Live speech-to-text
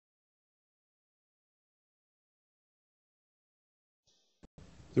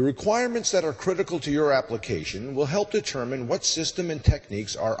The requirements that are critical to your application will help determine what system and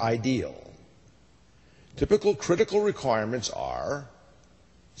techniques are ideal. Typical critical requirements are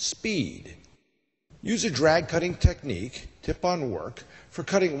speed. Use a drag cutting technique, tip-on work, for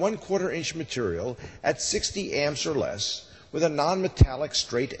cutting 1/4 inch material at 60 amps or less with a non-metallic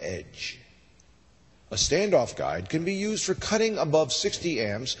straight edge. A standoff guide can be used for cutting above 60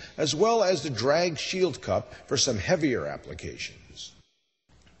 amps as well as the drag shield cup for some heavier applications.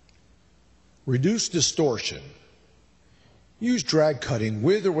 Reduce distortion. Use drag cutting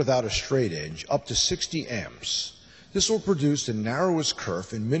with or without a straight edge up to 60 amps. This will produce the narrowest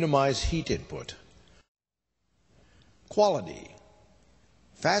kerf and minimize heat input. Quality.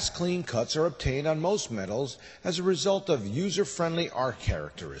 Fast, clean cuts are obtained on most metals as a result of user-friendly arc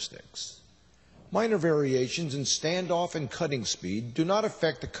characteristics. Minor variations in standoff and cutting speed do not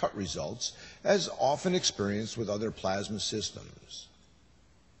affect the cut results, as often experienced with other plasma systems.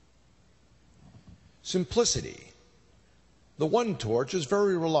 Simplicity. The One Torch is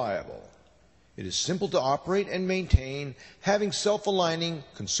very reliable. It is simple to operate and maintain, having self-aligning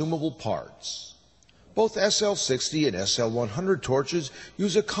consumable parts. Both SL60 and SL100 torches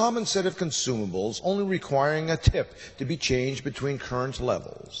use a common set of consumables, only requiring a tip to be changed between current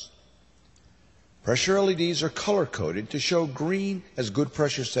levels. Pressure LEDs are color-coded to show green as good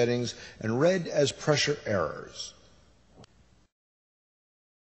pressure settings and red as pressure errors.